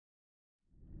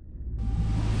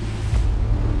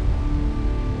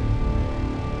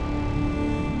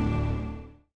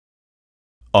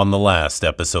on the last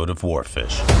episode of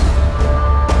WARFISH.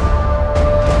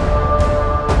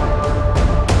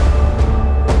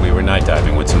 We were night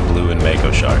diving with some blue and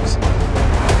Mako sharks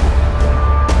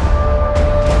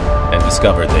and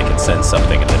discovered they could sense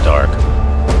something in the dark.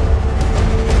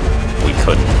 We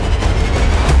couldn't.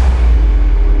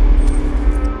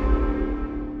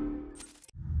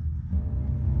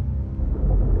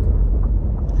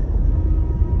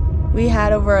 We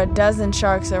had over a dozen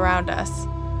sharks around us,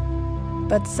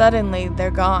 but suddenly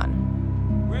they're gone.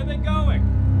 Where are they going?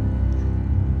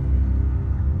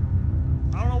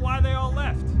 I don't know why they all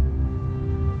left.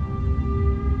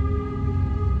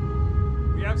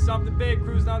 We have something big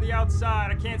cruising on the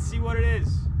outside. I can't see what it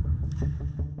is.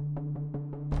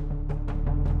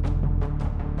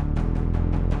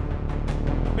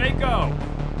 Mako!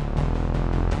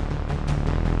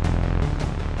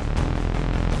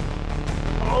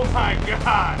 Oh my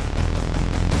God!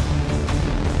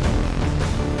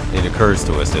 It occurs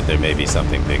to us that there may be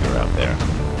something bigger out there,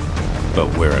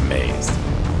 but we're amazed.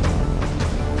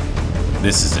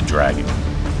 This is a dragon.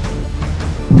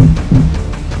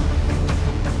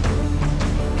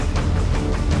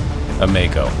 A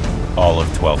Mako, all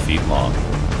of 12 feet long.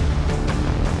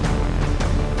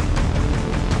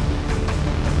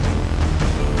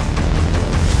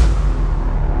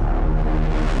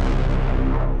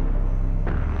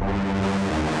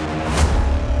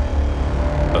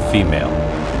 A female,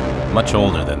 much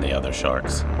older than the other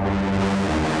sharks.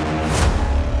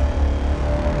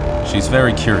 She's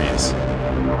very curious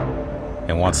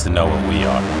and wants to know what we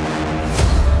are.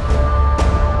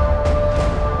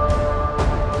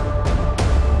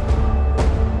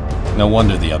 No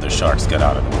wonder the other sharks got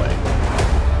out of the way.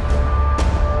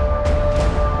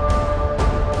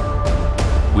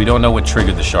 We don't know what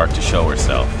triggered the shark to show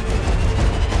herself,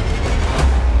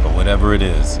 but whatever it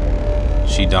is,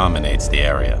 she dominates the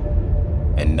area,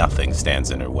 and nothing stands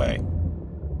in her way.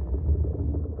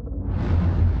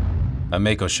 A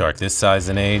Mako shark this size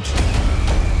and age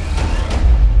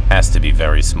has to be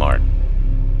very smart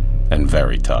and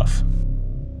very tough.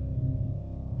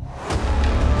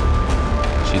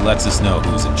 She lets us know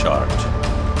who's in charge.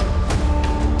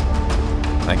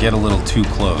 I get a little too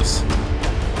close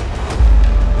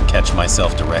and catch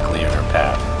myself directly in her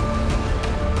path.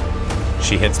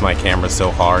 She hits my camera so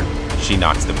hard, she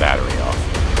knocks the battery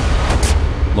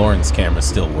off. Lauren's camera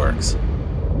still works.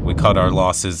 We cut our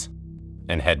losses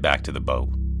and head back to the boat.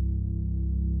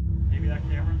 Give me that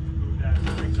camera. Move that.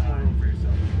 Make some more room for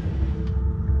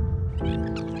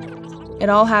yourself. It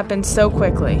all happened so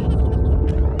quickly,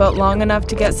 but long enough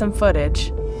to get some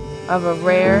footage of a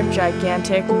rare,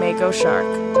 gigantic Mako shark.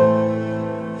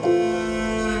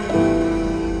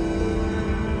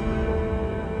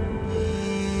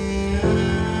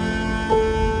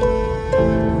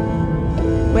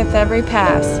 With every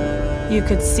pass, you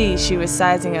could see she was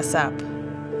sizing us up.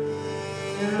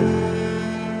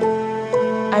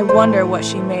 I wonder what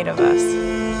she made of us.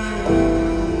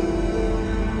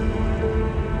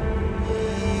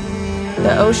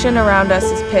 The ocean around us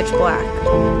is pitch black.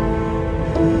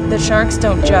 The sharks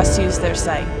don't just use their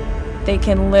sight. They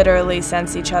can literally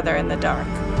sense each other in the dark.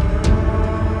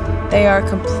 They are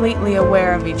completely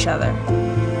aware of each other,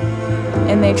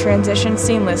 and they transition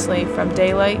seamlessly from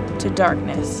daylight to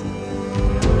darkness.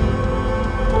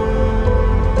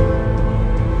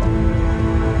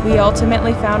 We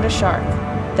ultimately found a shark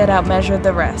that outmeasured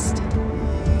the rest.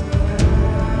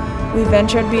 We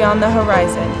ventured beyond the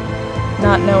horizon,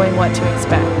 not knowing what to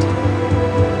expect.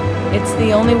 It's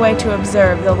the only way to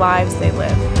observe the lives they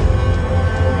live.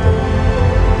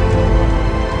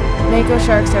 Mako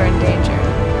sharks are endangered,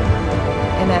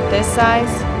 and at this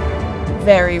size,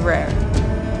 very rare.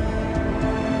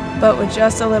 But with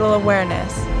just a little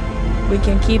awareness, we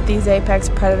can keep these apex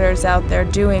predators out there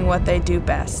doing what they do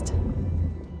best: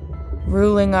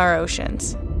 ruling our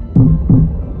oceans.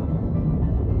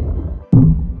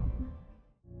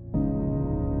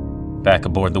 Back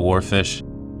aboard the WARFISH,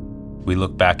 we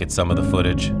look back at some of the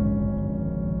footage.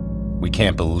 We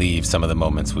can't believe some of the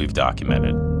moments we've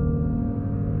documented.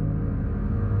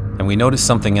 And we noticed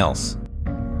something else.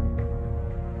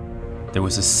 There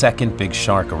was a second big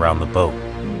shark around the boat.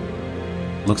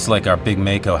 Looks like our big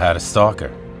Mako had a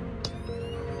stalker.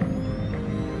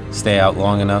 Stay out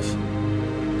long enough,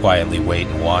 quietly wait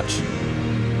and watch,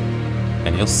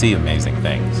 and you'll see amazing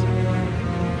things.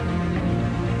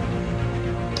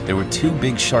 There were two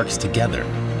big sharks together.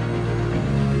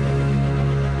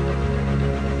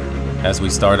 As we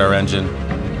start our engine,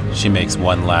 she makes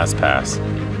one last pass,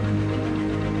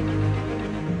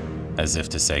 as if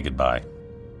to say goodbye.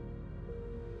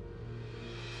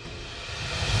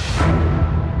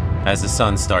 As the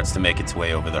sun starts to make its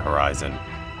way over the horizon,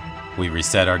 we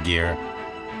reset our gear,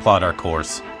 plot our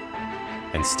course,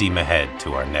 and steam ahead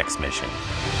to our next mission.